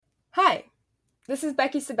This is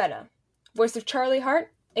Becky Sabetta, voice of Charlie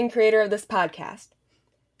Hart and creator of this podcast.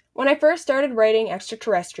 When I first started writing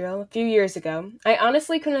Extraterrestrial a few years ago, I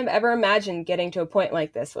honestly couldn't have ever imagined getting to a point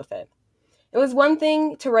like this with it. It was one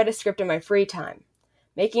thing to write a script in my free time.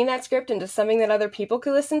 Making that script into something that other people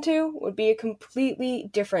could listen to would be a completely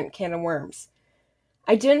different can of worms.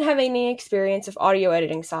 I didn't have any experience of audio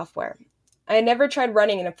editing software. I had never tried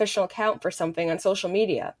running an official account for something on social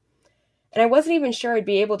media, and I wasn't even sure I'd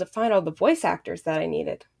be able to find all the voice actors that I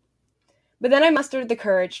needed. But then I mustered the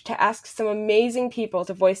courage to ask some amazing people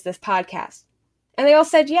to voice this podcast, and they all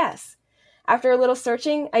said yes. After a little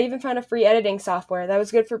searching, I even found a free editing software that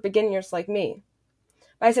was good for beginners like me.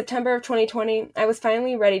 By September of 2020, I was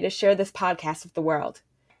finally ready to share this podcast with the world.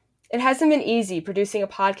 It hasn't been easy producing a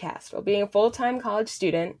podcast while being a full-time college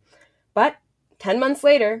student, but 10 months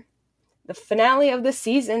later, the finale of this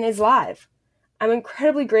season is live. I'm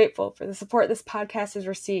incredibly grateful for the support this podcast has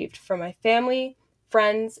received from my family,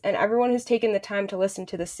 friends, and everyone who's taken the time to listen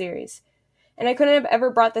to this series. And I couldn't have ever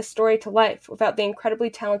brought this story to life without the incredibly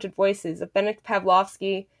talented voices of Benedict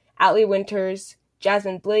Pavlovsky, Atlee Winters,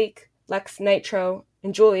 Jasmine Blake, Lex Nitro,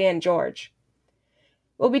 and Julianne George.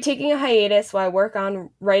 We'll be taking a hiatus while I work on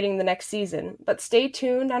writing the next season, but stay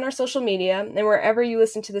tuned on our social media and wherever you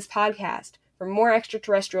listen to this podcast for more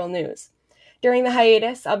extraterrestrial news. During the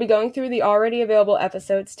hiatus, I'll be going through the already available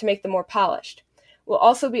episodes to make them more polished. We'll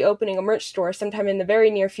also be opening a merch store sometime in the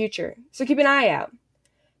very near future, so keep an eye out.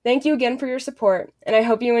 Thank you again for your support, and I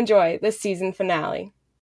hope you enjoy this season finale.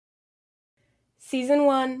 Season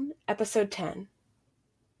 1, Episode 10.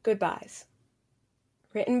 Goodbyes.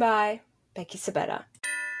 Written by Becky Sabetta.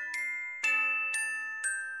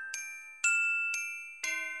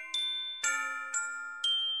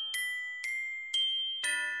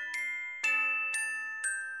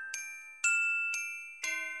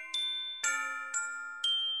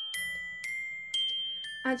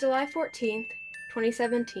 On July 14th,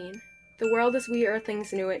 2017, the world as we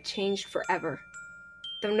Earthlings knew it changed forever,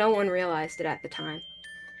 though no one realized it at the time.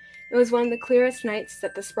 It was one of the clearest nights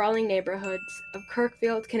that the sprawling neighborhoods of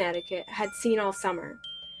Kirkfield, Connecticut had seen all summer.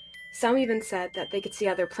 Some even said that they could see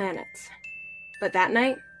other planets. But that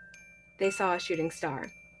night, they saw a shooting star.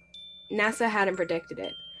 NASA hadn't predicted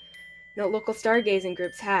it. No local stargazing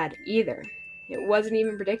groups had, either. It wasn't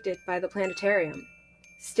even predicted by the planetarium.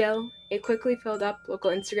 Still, it quickly filled up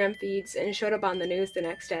local Instagram feeds and showed up on the news the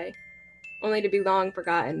next day, only to be long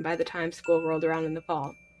forgotten by the time school rolled around in the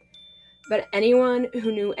fall. But anyone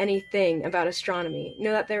who knew anything about astronomy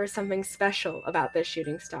knew that there was something special about this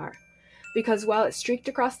shooting star, because while it streaked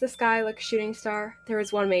across the sky like a shooting star, there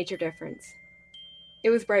was one major difference.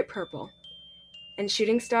 It was bright purple, and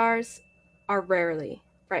shooting stars are rarely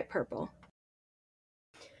bright purple.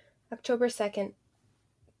 October 2nd,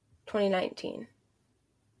 2019.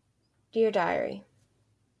 Dear Diary,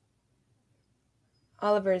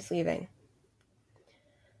 Oliver is leaving.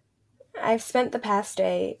 I've spent the past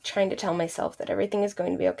day trying to tell myself that everything is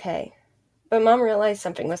going to be okay. But Mom realized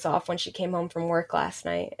something was off when she came home from work last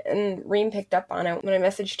night, and Reem picked up on it when I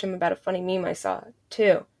messaged him about a funny meme I saw,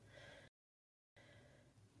 too.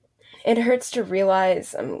 It hurts to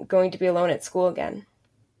realize I'm going to be alone at school again.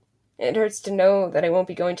 It hurts to know that I won't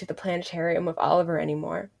be going to the planetarium with Oliver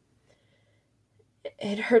anymore.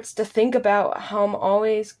 It hurts to think about how I'm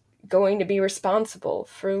always going to be responsible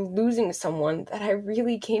for losing someone that I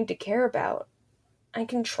really came to care about. I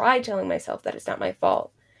can try telling myself that it's not my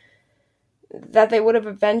fault. That they would have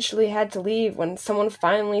eventually had to leave when someone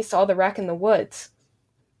finally saw the wreck in the woods.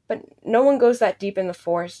 But no one goes that deep in the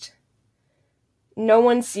forest. No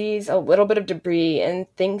one sees a little bit of debris and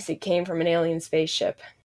thinks it came from an alien spaceship.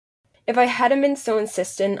 If I hadn't been so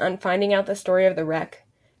insistent on finding out the story of the wreck,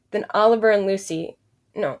 then Oliver and Lucy,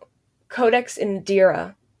 Codex and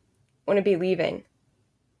Adira, wouldn't be leaving.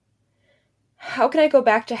 How can I go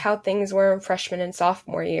back to how things were in freshman and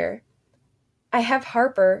sophomore year? I have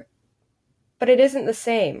Harper, but it isn't the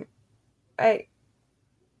same. I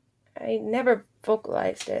never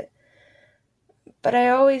vocalized it, but I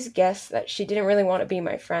always guessed that she didn't really want to be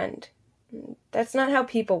my friend. That's not how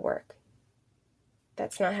people work.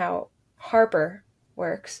 That's not how Harper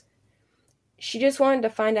works. She just wanted to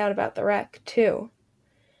find out about the wreck, too.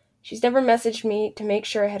 She's never messaged me to make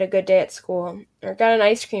sure I had a good day at school, or got an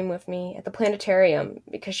ice cream with me at the planetarium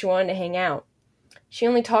because she wanted to hang out. She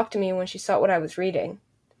only talked to me when she saw what I was reading.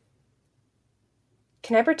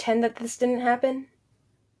 Can I pretend that this didn't happen?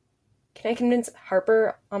 Can I convince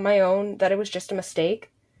Harper on my own that it was just a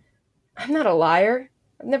mistake? I'm not a liar.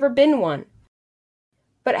 I've never been one.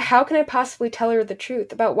 But how can I possibly tell her the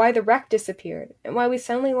truth about why the wreck disappeared and why we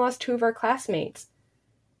suddenly lost two of our classmates?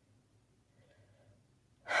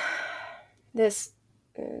 This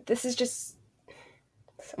is just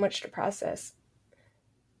so much to process.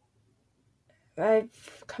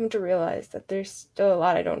 I've come to realize that there's still a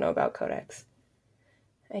lot I don't know about Codex.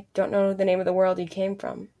 I don't know the name of the world he came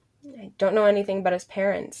from. I don't know anything about his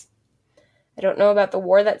parents. I don't know about the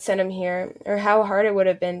war that sent him here, or how hard it would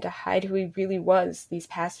have been to hide who he really was these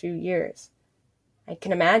past few years. I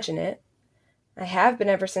can imagine it. I have been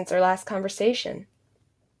ever since our last conversation.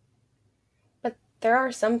 But there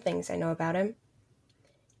are some things I know about him.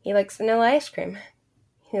 He likes vanilla ice cream.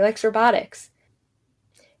 He likes robotics.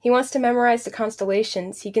 He wants to memorize the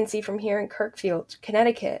constellations he can see from here in Kirkfield,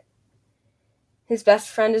 Connecticut. His best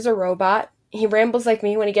friend is a robot. He rambles like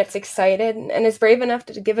me when he gets excited, and is brave enough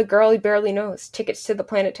to give a girl he barely knows tickets to the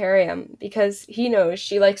planetarium because he knows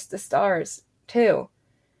she likes the stars, too.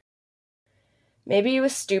 Maybe it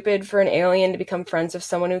was stupid for an alien to become friends with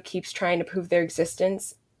someone who keeps trying to prove their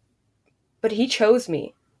existence, but he chose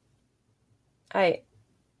me. I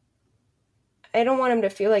don't want him to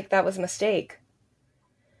feel like that was a mistake.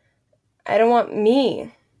 I don't want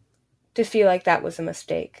me to feel like that was a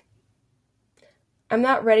mistake. I'm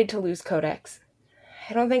not ready to lose Codex.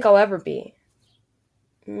 I don't think I'll ever be.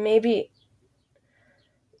 Maybe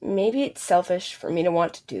it's selfish for me to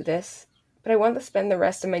want to do this, but I want to spend the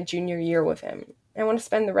rest of my junior year with him. I want to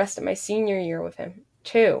spend the rest of my senior year with him,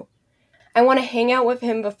 too. I want to hang out with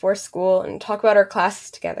him before school and talk about our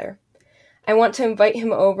classes together. I want to invite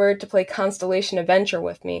him over to play Constellation Adventure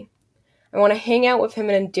with me. I want to hang out with him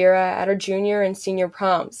and Indira at our junior and senior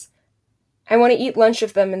proms. I want to eat lunch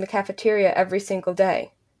with them in the cafeteria every single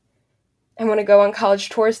day. I want to go on college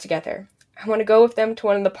tours together. I want to go with them to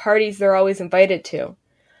one of the parties they're always invited to.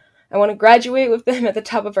 I want to graduate with them at the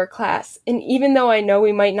top of our class, and even though I know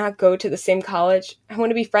we might not go to the same college, I want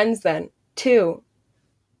to be friends then, too.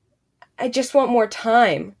 I just want more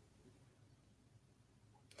time.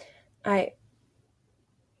 I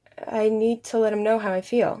need to let him know how I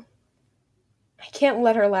feel. I can't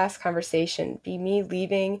let our last conversation be me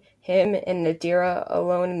leaving him and Nadira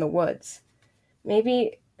alone in the woods.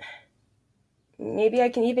 Maybe I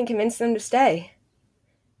can even convince them to stay.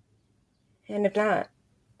 And if not,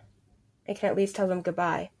 I can at least tell them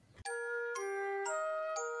goodbye.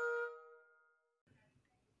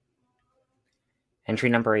 Entry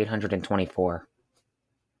number 824.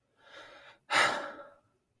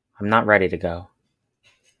 I'm not ready to go.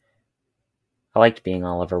 I liked being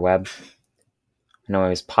Oliver Webb. I know I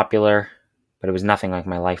was popular, but it was nothing like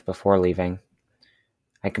my life before leaving.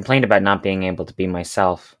 I complained about not being able to be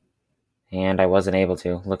myself, and I wasn't able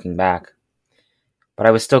to, looking back. But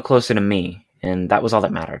I was still closer to me, and that was all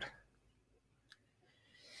that mattered.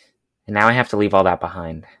 And now I have to leave all that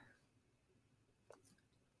behind.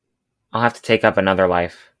 I'll have to take up another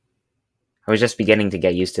life. I was just beginning to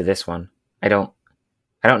get used to this one. I don't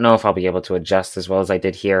know if I'll be able to adjust as well as I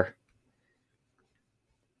did here.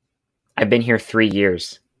 I've been here 3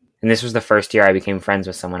 years, and this was the first year I became friends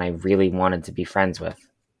with someone I really wanted to be friends with.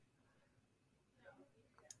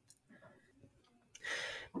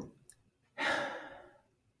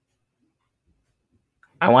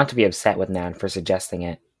 I want to be upset with Nan for suggesting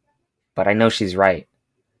it, but I know she's right.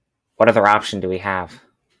 What other option do we have?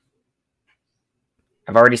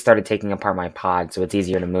 I've already started taking apart my pod so it's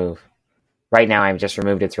easier to move. Right now I've just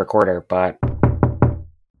removed its recorder, but...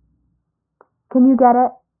 Can you get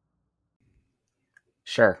it?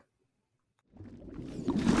 Sure.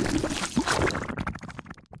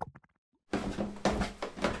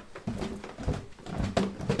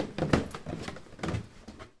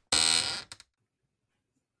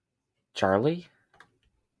 Charlie?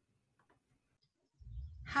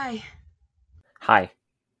 Hi. Hi.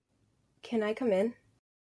 Can I come in?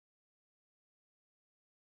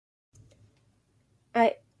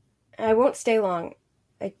 I won't stay long.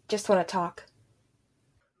 I just want to talk.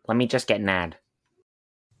 Let me just get Nad.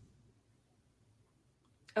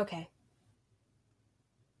 Okay.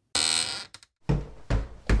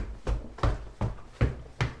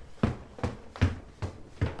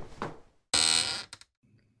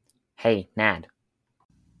 Hey, Nad.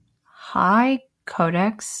 Hi,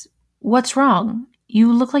 Codex. What's wrong?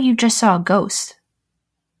 You look like you just saw a ghost.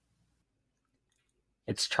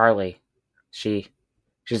 It's Charlie. She's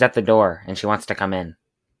at the door, and she wants to come in.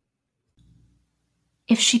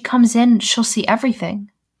 If she comes in, she'll see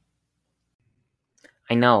everything.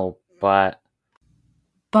 I know, but...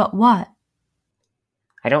 But what?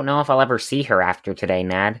 I don't know if I'll ever see her after today,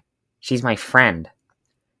 Nad. She's my friend.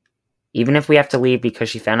 Even if we have to leave because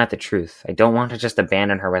she found out the truth, I don't want to just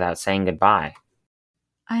abandon her without saying goodbye.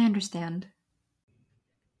 I understand.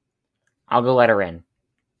 I'll go let her in.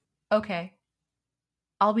 Okay.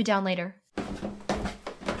 I'll be down later.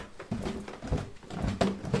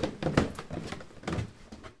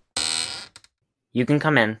 You can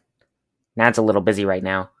come in. Nad's a little busy right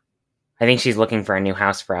now. I think she's looking for a new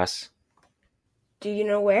house for us. Do you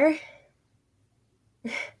know where?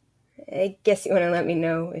 I guess you want to let me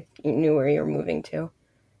know if you knew where you're moving to.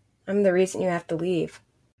 I'm the reason you have to leave.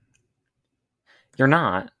 You're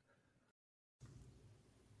not.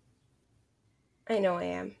 I know I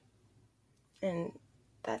am. And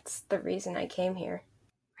that's the reason I came here.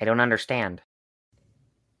 I don't understand.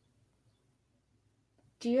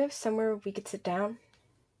 Do you have somewhere we could sit down?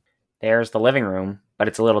 There's the living room, but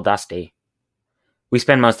it's a little dusty. We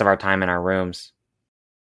spend most of our time in our rooms.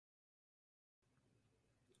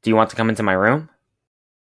 Do you want to come into my room?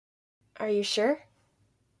 Are you sure?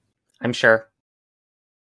 I'm sure.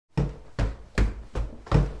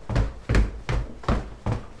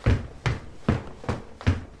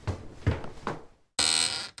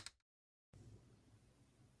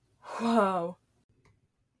 Whoa.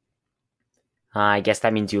 I guess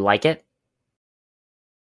that means you like it?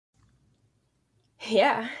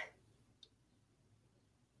 Yeah.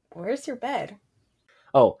 Where's your bed?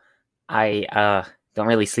 Oh, I don't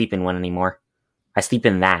really sleep in one anymore. I sleep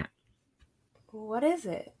in that. What is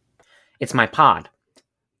it? It's my pod.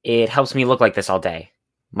 It helps me look like this all day.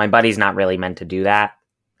 My body's not really meant to do that.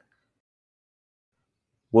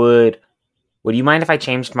 Would you mind if I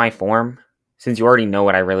changed my form? Since you already know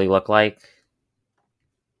what I really look like?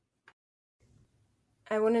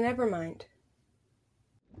 I wouldn't ever mind.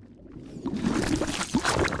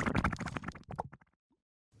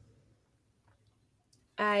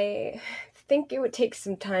 I think it would take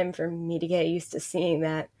some time for me to get used to seeing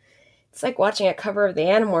that. It's like watching a cover of the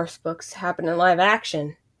Animorphs books happen in live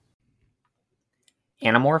action.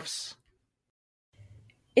 Animorphs?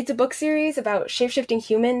 It's a book series about shapeshifting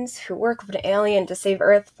humans who work with an alien to save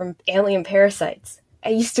Earth from alien parasites. I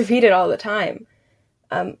used to read it all the time.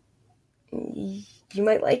 You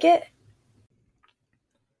might like it?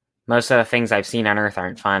 Most of the things I've seen on Earth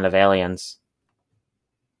aren't fond of aliens.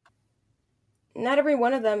 Not every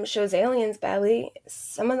one of them shows aliens badly.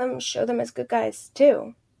 Some of them show them as good guys,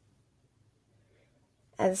 too.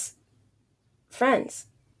 As friends.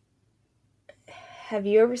 Have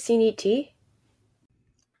you ever seen E.T.?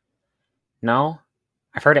 No?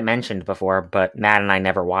 I've heard it mentioned before, but Matt and I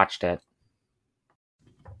never watched it.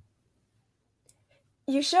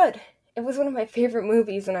 You should. It was one of my favorite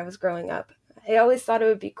movies when I was growing up. I always thought it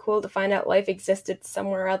would be cool to find out life existed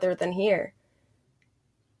somewhere other than here.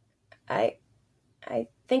 I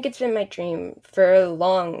think it's been my dream for a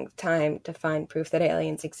long time to find proof that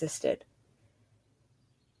aliens existed.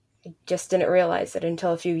 I just didn't realize it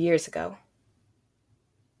until a few years ago.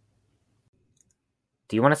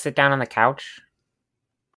 Do you want to sit down on the couch?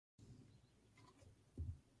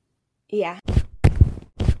 Yeah.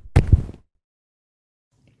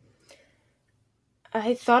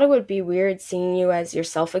 I thought it would be weird seeing you as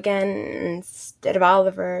yourself again instead of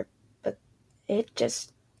Oliver, but it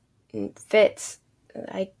just fits.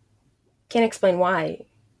 I can't explain why.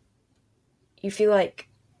 You feel like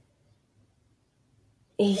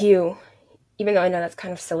you, even though I know that's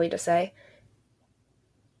kind of silly to say.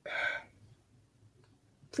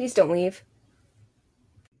 Please don't leave.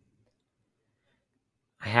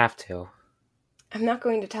 I have to. I'm not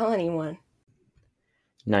going to tell anyone.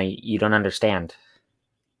 No, you don't understand.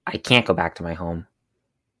 I can't go back to my home.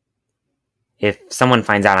 If someone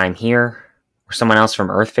finds out I'm here, or someone else from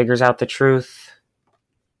Earth figures out the truth...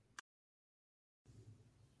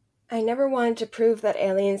 I never wanted to prove that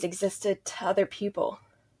aliens existed to other people.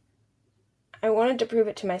 I wanted to prove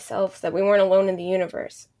it to myself that we weren't alone in the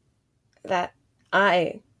universe. That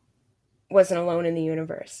I wasn't alone in the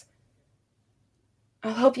universe.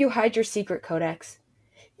 I'll help you hide your secret, Codex.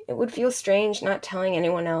 It would feel strange not telling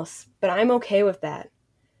anyone else, but I'm okay with that.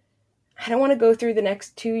 I don't want to go through the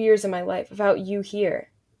next 2 years of my life without you here.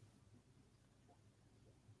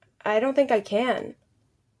 I don't think I can.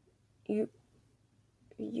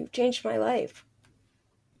 You've changed my life.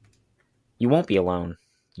 You won't be alone.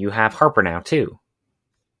 You have Harper now, too.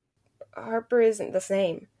 Harper isn't the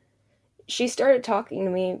same. She started talking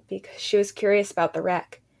to me because she was curious about the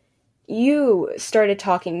wreck. You started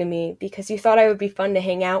talking to me because you thought I would be fun to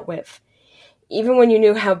hang out with, even when you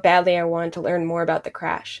knew how badly I wanted to learn more about the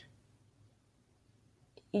crash.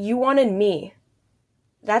 You wanted me.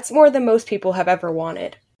 That's more than most people have ever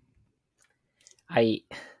wanted. I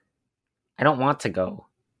don't want to go.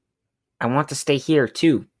 I want to stay here,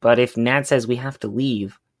 too, but if Nad says we have to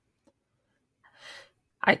leave...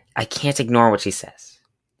 I can't ignore what she says.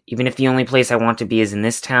 Even if the only place I want to be is in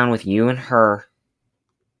this town with you and her...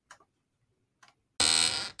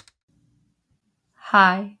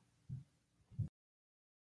 Hi.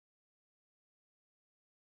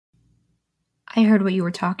 I heard what you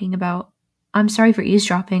were talking about. I'm sorry for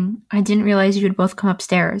eavesdropping. I didn't realize you would both come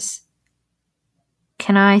upstairs.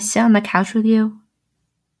 Can I sit on the couch with you?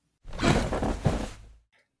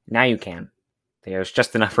 Now you can. There's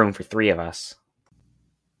just enough room for 3 of us.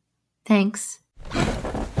 Thanks.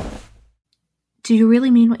 Do you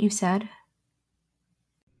really mean what you said?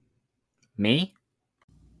 Me?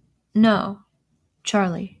 No,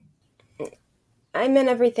 Charlie. I meant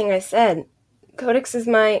everything I said. Codex is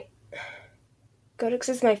my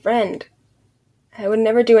friend. I would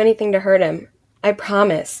never do anything to hurt him. I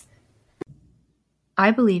promise.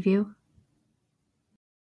 I believe you.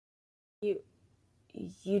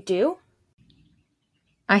 You do?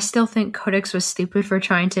 I still think Codex was stupid for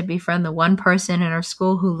trying to befriend the one person in our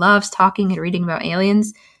school who loves talking and reading about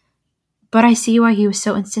aliens, but I see why he was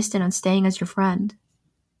so insistent on staying as your friend.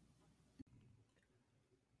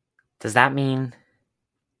 Does that mean...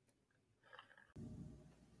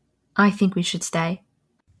 I think we should stay.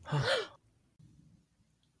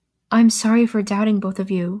 I'm sorry for doubting both of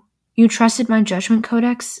you. You trusted my judgment,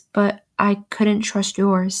 Codex, but I couldn't trust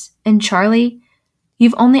yours. And Charlie,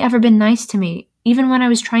 you've only ever been nice to me, even when I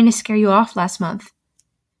was trying to scare you off last month.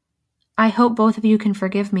 I hope both of you can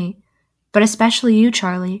forgive me, but especially you,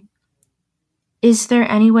 Charlie. Is there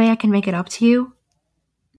any way I can make it up to you?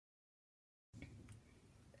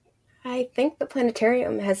 I think the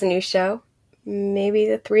planetarium has a new show. Maybe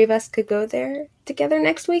the 3 of us could go there together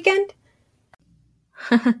next weekend?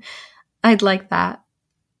 I'd like that.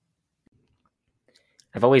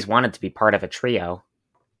 I've always wanted to be part of a trio.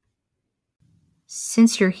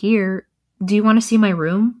 Since you're here, do you want to see my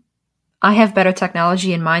room? I have better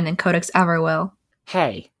technology in mine than Codex ever will.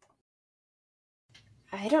 Hey,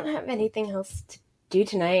 I don't have anything else to do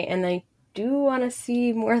tonight, and I do want to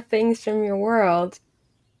see more things from your world.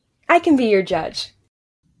 I can be your judge.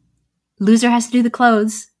 Loser has to do the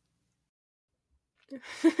clothes.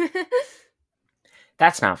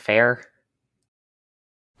 that's not fair.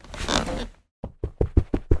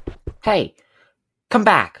 Hey, come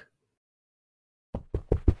back.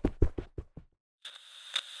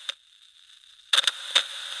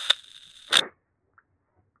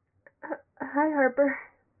 Hi, Harper.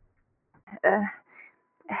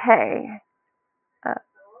 Hey.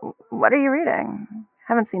 What are you reading?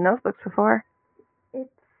 Haven't seen those books before. It's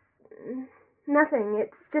nothing.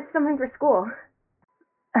 It's just something for school.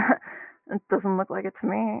 It doesn't look like it to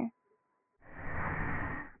me.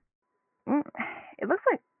 It looks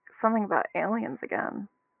like something about aliens again.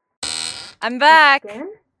 I'm back! Again?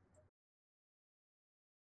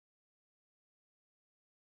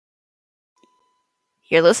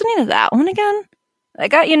 You're listening to that one again? I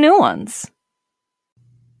got you new ones.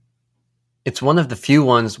 It's one of the few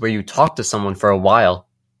ones where you talk to someone for a while.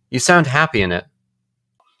 You sound happy in it.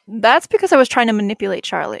 That's because I was trying to manipulate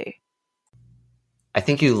Charlie. I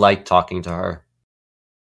think you like talking to her.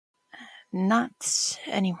 Not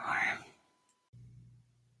anymore.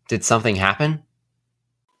 Did something happen?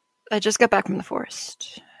 I just got back from the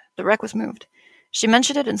forest. The wreck was moved. She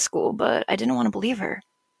mentioned it in school, but I didn't want to believe her.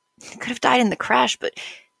 I could have died in the crash, but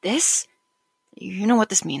this? You know what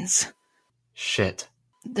this means. Shit.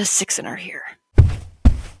 The Sixen are here.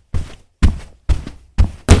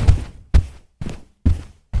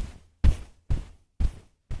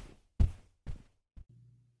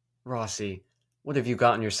 Rossi, what have you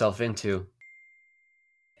gotten yourself into?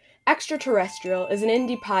 Extraterrestrial is an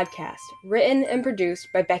indie podcast written and produced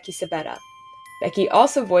by Becky Sabetta. Becky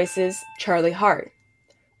also voices Charlie Hart.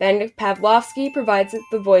 Benedict Pavlovsky provides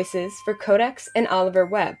the voices for Codex and Oliver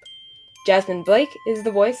Webb. Jasmine Blake is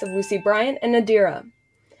the voice of Lucy Bryant and Nadira.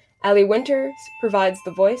 Allie Winters provides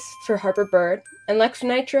the voice for Harper Bird, and Lex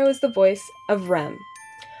Nitro is the voice of Rem.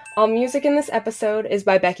 All music in this episode is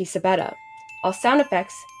by Becky Sabetta. All sound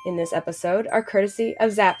effects in this episode are courtesy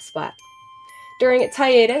of Zapsplat. During its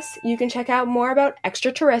hiatus, you can check out more about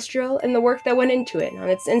Extraterrestrial and the work that went into it on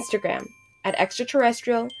its Instagram at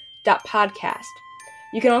extraterrestrial.podcast.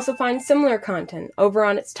 You can also find similar content over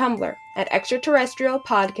on its Tumblr at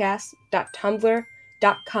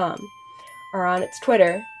extraterrestrialpodcast.tumblr.com or on its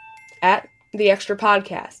Twitter at The Extra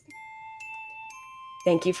Podcast.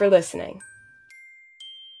 Thank you for listening.